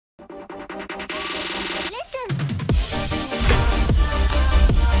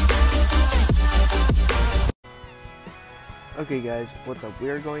Okay guys, what's up? We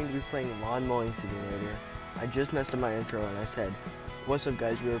are going to be playing Lawn Mowing Simulator. I just messed up my intro and I said, what's up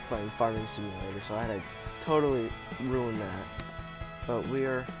guys, we were playing Farming Simulator, so I had to totally ruin that. But we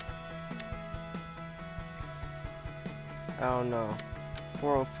are, I don't know,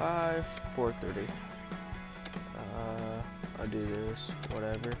 4:05, 4:30. I'll do this,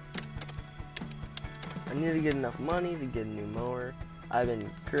 whatever. I need to get enough money to get a new mower. I've been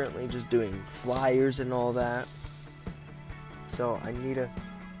currently just doing flyers and all that. So I need to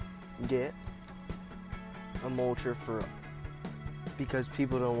get a mulcher because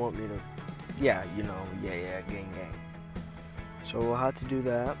people don't want me to, yeah, gang. So we'll have to do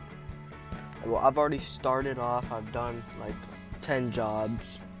that. Well, I've already started off. I've done like 10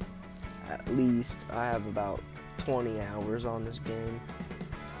 jobs at least. I have about 20 hours on this game,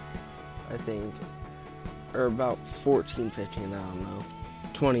 I think, or about 14, 15, I don't know.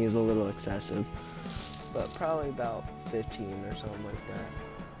 20 is a little excessive, but probably about 15 or something like that.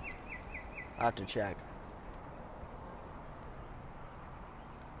 I have to check.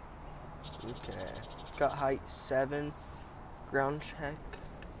 Okay, got height 7, ground check.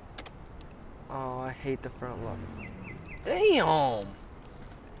 Oh, I hate the front look. Damn!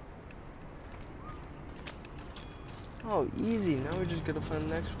 Oh, easy, now we're just gonna find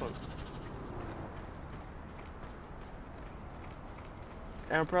the next one.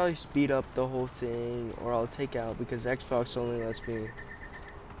 And I'll probably speed up the whole thing, or I'll take out, because Xbox only lets me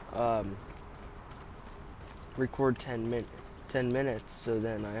record 10 minutes, so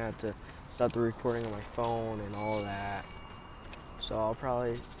then I have to stop the recording on my phone and all that. So I'll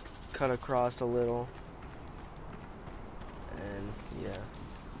probably cut across a little, and yeah.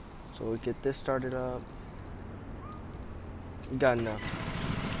 So we'll get this started up. Got enough.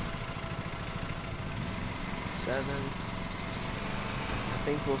 7. I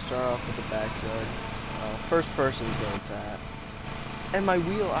think we'll start off with the backyard. First person's where it's at. And my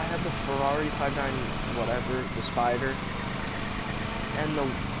wheel, I have the Ferrari 59 whatever, the Spider. And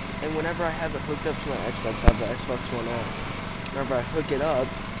whenever I have it hooked up to my Xbox, I have the Xbox One S. Whenever I hook it up,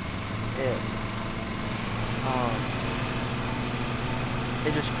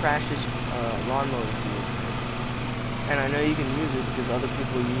 it just crashes lawn mowing simulator. And I know you can use it because other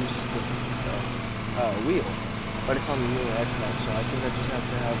people use the wheel. But it's on the new Xbox, so I think I just have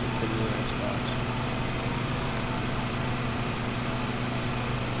to have the new Xbox.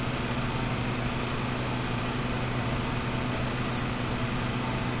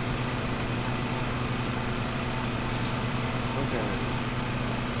 Okay.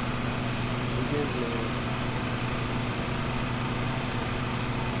 Forgiveness.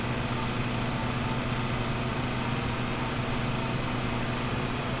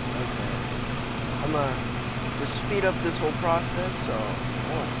 Okay. I'm gonna just speed up this whole process, so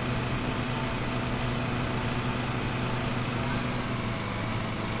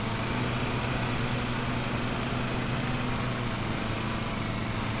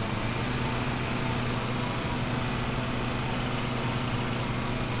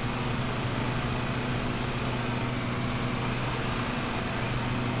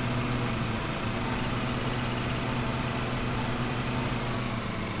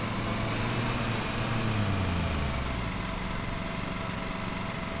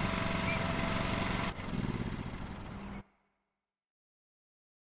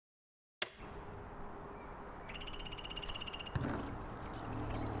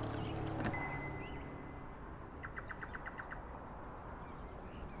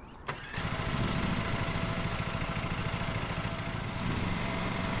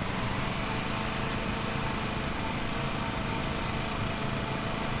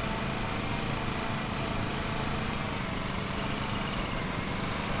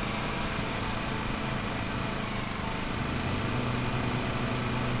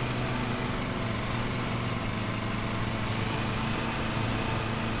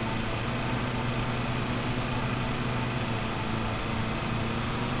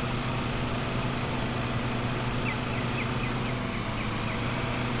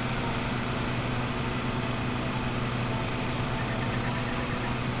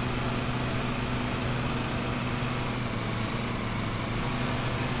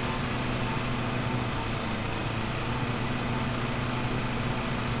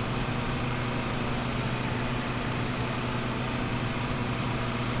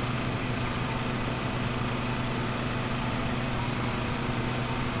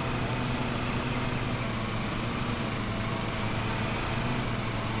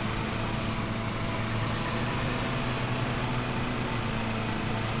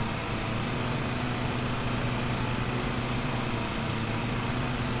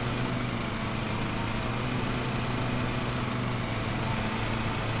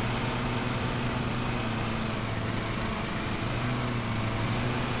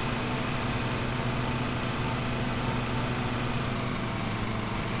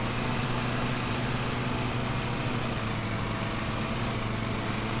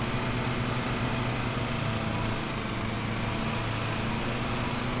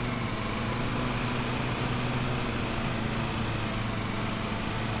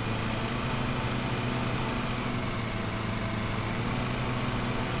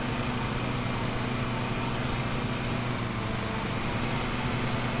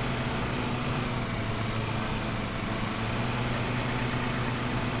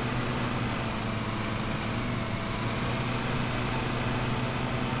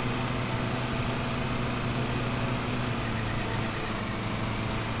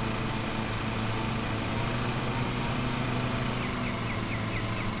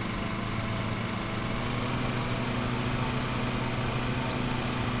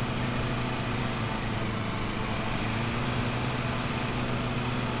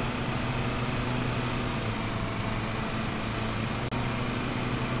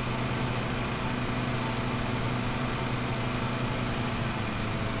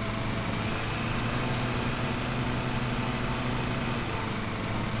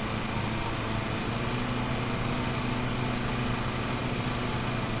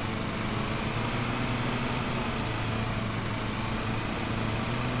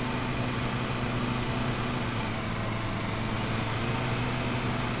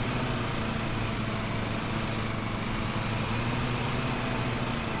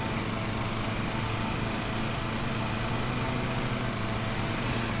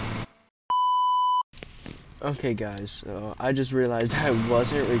Okay guys, so I just realized I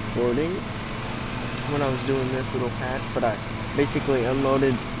wasn't recording when I was doing this little patch, but I basically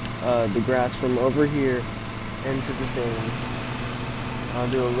unloaded the grass from over here into the thing. I'll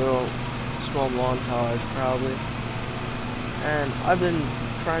do a little small montage probably. And I've been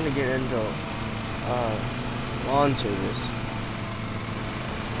trying to get into lawn service,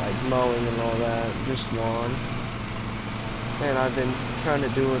 like mowing and all that, just lawn. And I've been trying to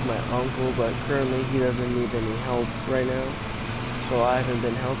do it with my uncle, but currently he doesn't need any help right now, so I haven't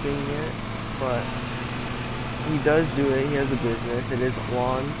been helping yet. But he does do it. He has a business. It is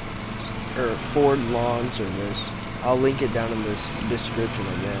Ford Lawn Service. I'll link it down in this description,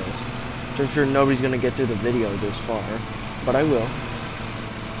 I guess. So I'm sure nobody's gonna get through the video this far, but I will.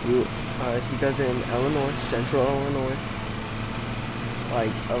 He does it in Illinois, Central Illinois, like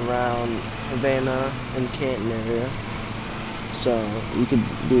around Havana and Canton area. So you could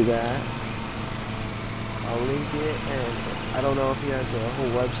do that. I'll link it, and I don't know if he has a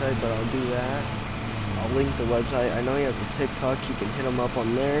whole website, but I'll do that. I'll link the website. I know he has a TikTok. You can hit him up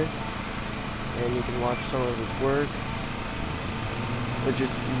on there, and you can watch some of his work, which is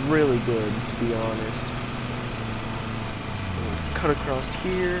really good, to be honest. Cut across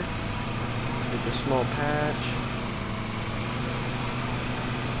here with a small patch.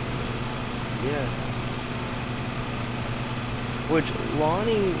 Yeah. Which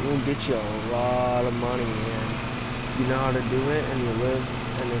lawning will get you a lot of money, man. If you know how to do it and you live,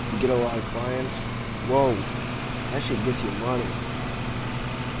 and if you get a lot of clients, whoa, that shit gets you money.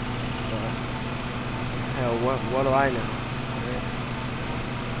 Hell, what do I know? Right?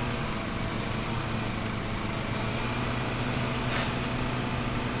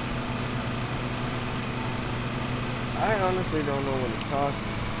 I honestly don't know what to talk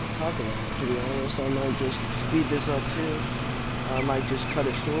about, to be honest. I might just speed this up too. I might just cut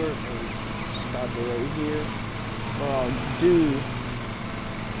it short and stop it right here. What I'll do,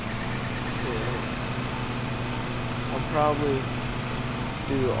 I'll probably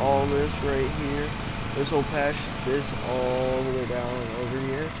do all this right here, this whole patch, this all the way down over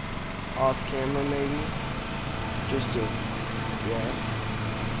here, off camera maybe, just to, yeah,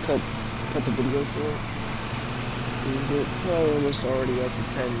 cut the video short. We're probably almost already up to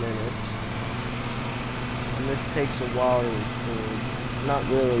 10 minutes. And this takes a while to record. Not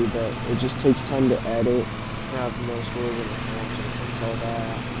really, but it just takes time to edit. I have no storage in the phone, so it takes all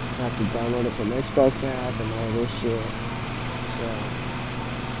that. I have to download it from Xbox app and all this shit. So,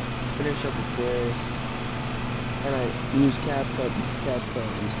 finish up with this. And I use CapCut. This CapCut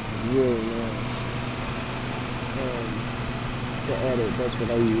is really nice. And to edit, that's what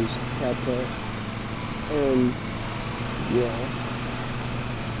I use, CapCut. And yeah.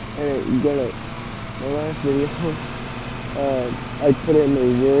 And you gotta, my last video, I put it in the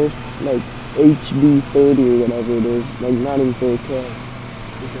worst, like HD 30 or whatever it is, like not in 4K,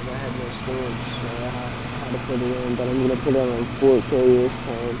 because I had no storage, so I had to put it in, but I'm gonna put it on like 4K this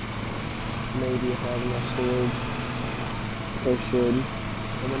time, maybe if I have enough storage, I should.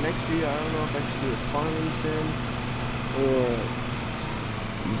 In the next video, I don't know if I should do a farming sim, or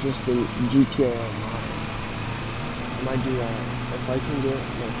just a GTA Online. I might do that if I can get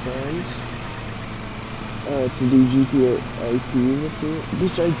my friends to do GTA IP with me,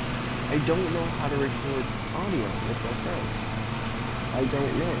 which I don't know how to record audio with my friends. I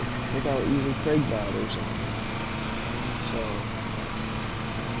don't know, without using Craigbot or something. So,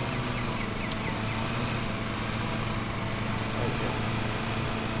 okay.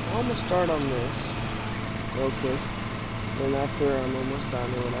 I'm gonna start on this real quick. Then after I'm almost done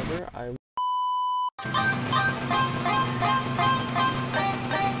or whatever,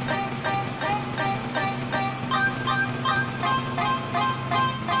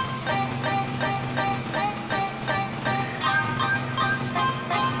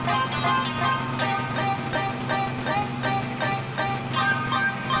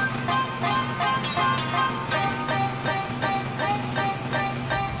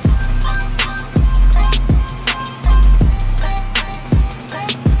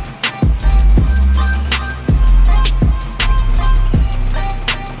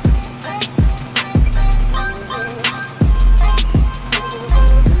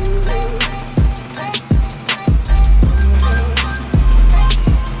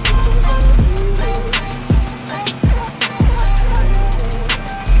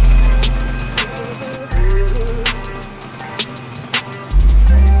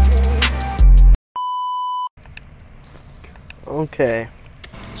 okay,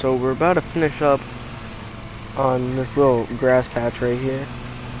 so we're about to finish up on this little grass patch right here.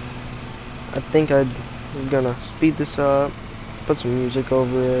 I think I'm gonna speed this up, put some music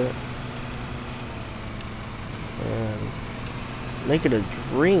over it, make it a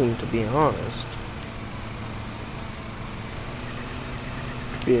dream, to be honest.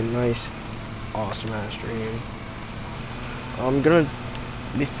 Be a nice, awesome ass dream. I'm gonna,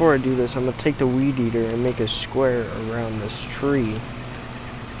 before I do this, I'm gonna take the weed eater and make a square around this tree,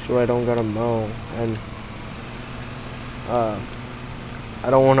 so I don't gotta mow. And I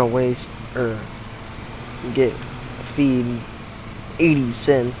don't want to waste or feed 80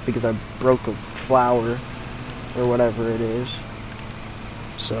 cents because I broke a flower or whatever it is.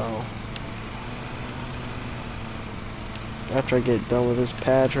 So after I get done with this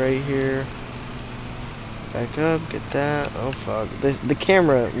patch right here, back up, get that. Oh fuck, the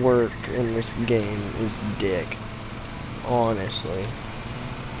camera work in this game is dick, honestly.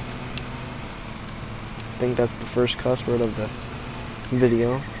 I think that's the first cuss word of the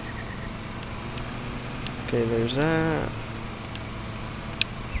video. Okay, there's that.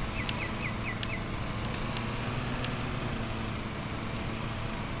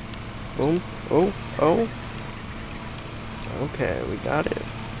 Boom. Oh. Okay, we got it.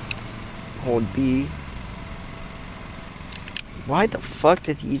 Hold B. Why the fuck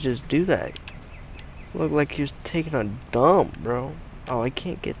did he just do that? Looked like he was taking a dump, bro. Oh, I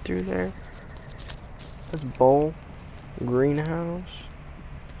can't get through there. That's bowl. Greenhouse.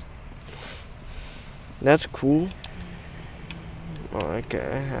 That's cool. Oh, okay,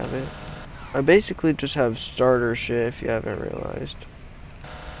 I have it. I basically just have starter shit, if you haven't realized.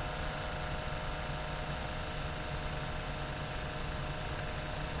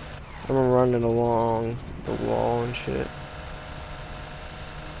 I'm running along the wall and shit.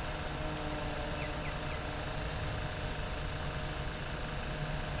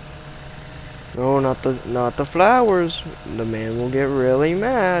 No, not the flowers. The man will get really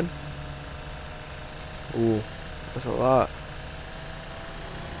mad. Ooh, that's a lot.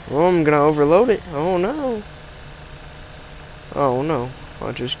 Oh, I'm gonna overload it. Oh no. Oh no.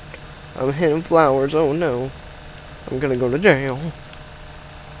 I'm hitting flowers. Oh no. I'm gonna go to jail.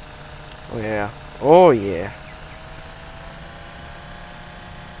 Oh yeah. Oh yeah.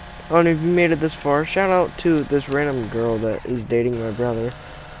 I don't know if you made it this far. Shout out to this random girl that is dating my brother.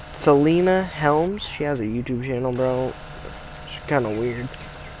 Selena Helms. She has a YouTube channel, bro. She's kind of weird.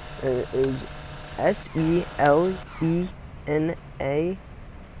 It is SELENAHELMS.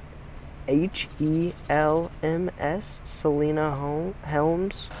 Selena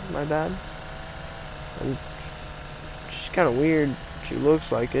Helms. My bad. And she's kind of weird. She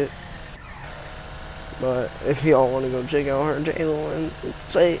looks like it. But if y'all want to go check out her channel and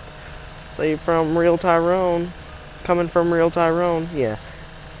say from Real Tyrone, coming from Real Tyrone, yeah.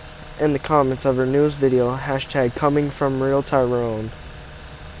 In the comments of her newest video, hashtag coming from Real Tyrone.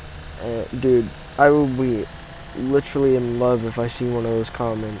 Dude, I would be literally in love if I see one of those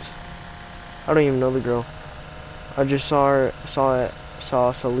comments. I don't even know the girl. I just saw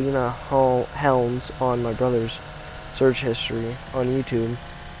Selena Helms on my brother's search history on YouTube,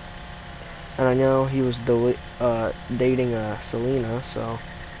 and I know he was dating Selena, so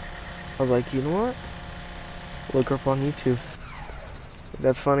I was like, you know what? Look her up on YouTube.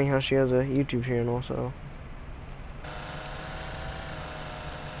 That's funny how she has a YouTube channel, so.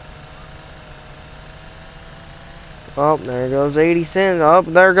 Oh, there goes 80 cents. Oh,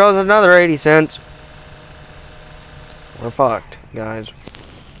 there goes another 80 cents. We're fucked, guys.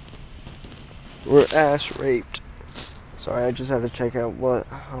 We're ass raped. Sorry, I just had to check out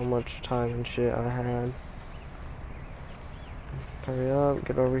how much time and shit I had. Hurry up,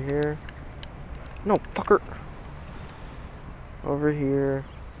 get over here. No, fucker. Over here.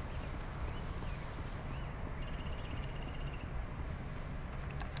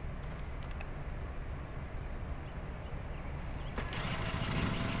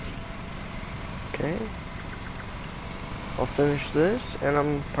 Okay. I'll finish this, and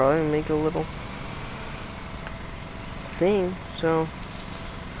I'm probably gonna make a little thing, so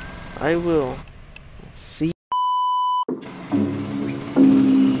I will see.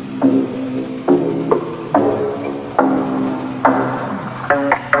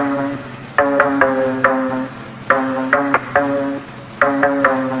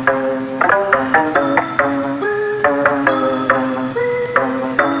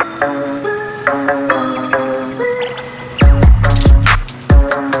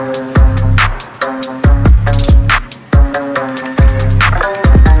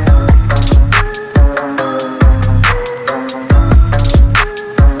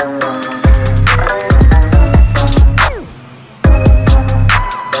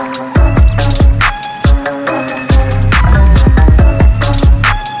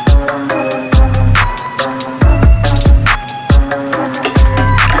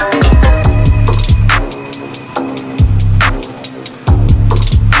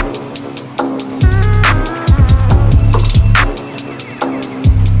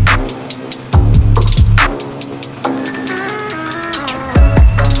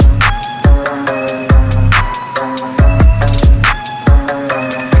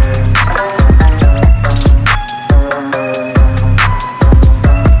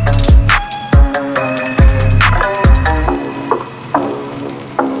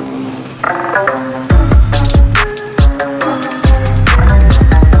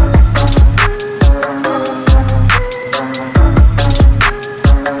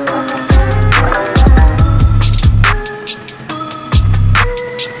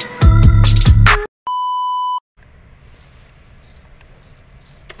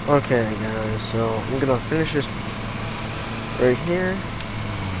 Okay guys, so I'm gonna finish this right here,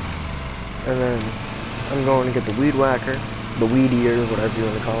 and then I'm going to get the weed whacker, the weed eater, whatever you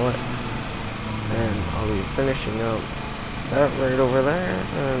want to call it, and I'll be finishing up that right over there,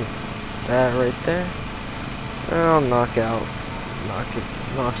 and that right there, and I'll knock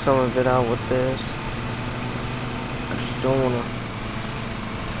some of it out with this. I just don't want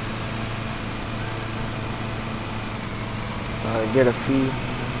to get a fee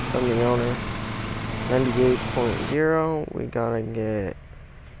from the owner. 98.0, we gotta get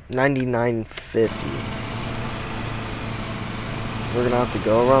 99.50. We're gonna have to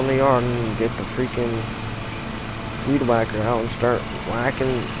go around the yard and get the freaking weed whacker out and start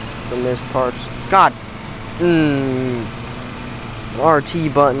whacking the missed parts. God! The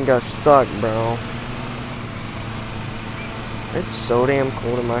RT button got stuck, bro. It's so damn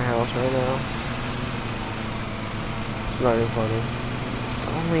cold in my house right now. It's not even funny. It's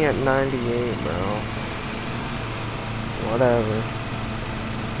only at 98, bro. Whatever.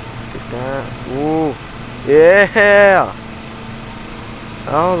 Get that. Ooh. Yeah!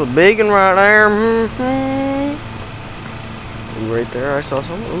 That was a big one right there. Ooh, right there, I saw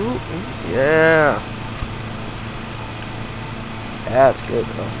some. Ooh, yeah. That's good,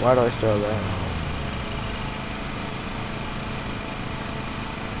 though. Why do I still have that?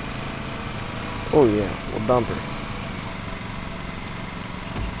 Oh, yeah. We'll dump her.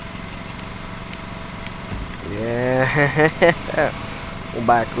 Yeah. We'll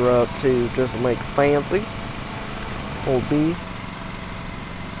back her up, too, just to make it fancy. Old B.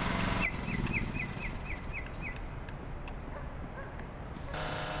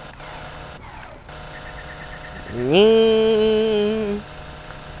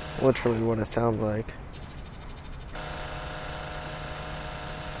 Literally what it sounds like.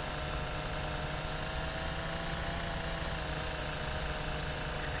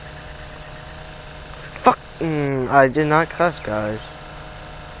 Fuck! I did not cuss, guys.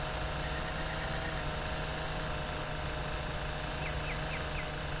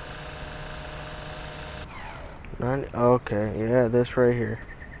 Okay, yeah, this right here.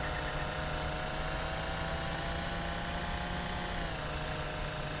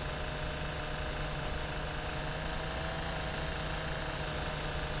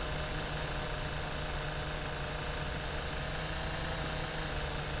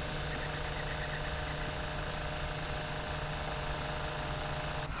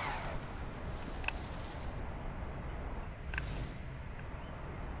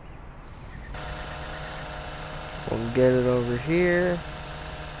 We'll get it over here.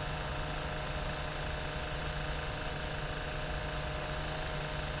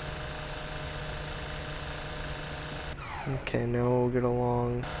 Okay, now we'll get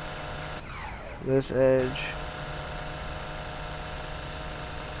along this edge.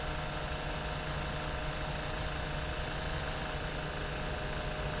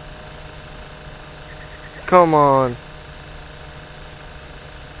 Come on.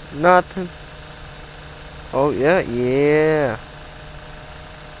 Nothing. Oh, yeah, yeah.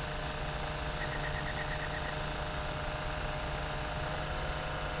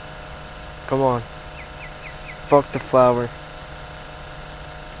 Come on. Fuck the flower.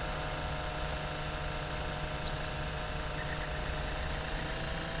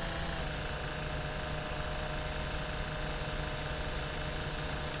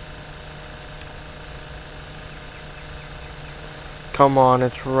 Come on,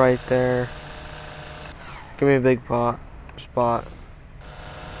 it's right there. Give me a big spot.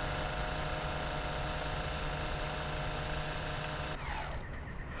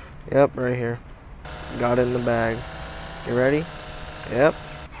 Yep, right here. Got it in the bag. You ready? Yep.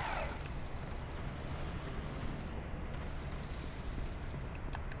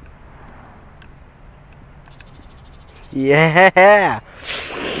 Yeah!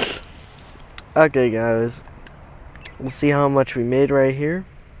 Okay, guys. We'll see how much we made right here.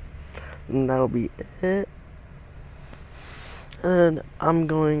 And that'll be it. And I'm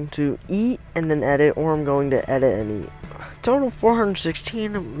going to eat and then edit, or I'm going to edit and eat. Total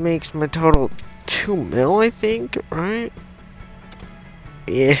 416 makes my total 2 mil, I think, right?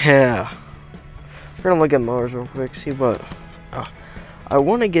 Yeah. We're gonna look at mowers real quick, see what. I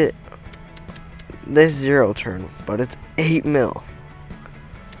want to get this 0 turn, but it's 8 mil.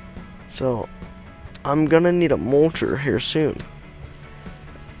 So I'm gonna need a mulcher here soon.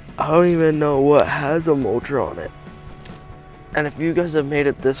 I don't even know what has a mulcher on it. And if you guys have made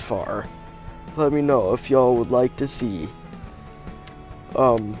it this far, let me know if y'all would like to see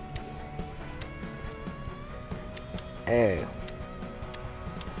a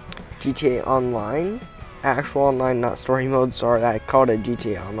GTA Online actual online, not story mode. Sorry, I called it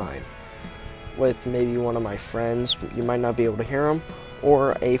GTA Online. With maybe one of my friends, you might not be able to hear them,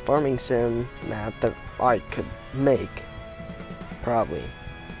 or a farming sim map that I could make, probably.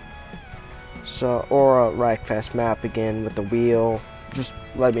 So, or a Rackfast map again with the wheel. Just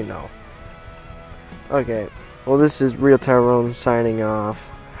let me know. Okay, well, this is Real Tyrone signing off.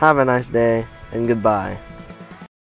 Have a nice day, and goodbye.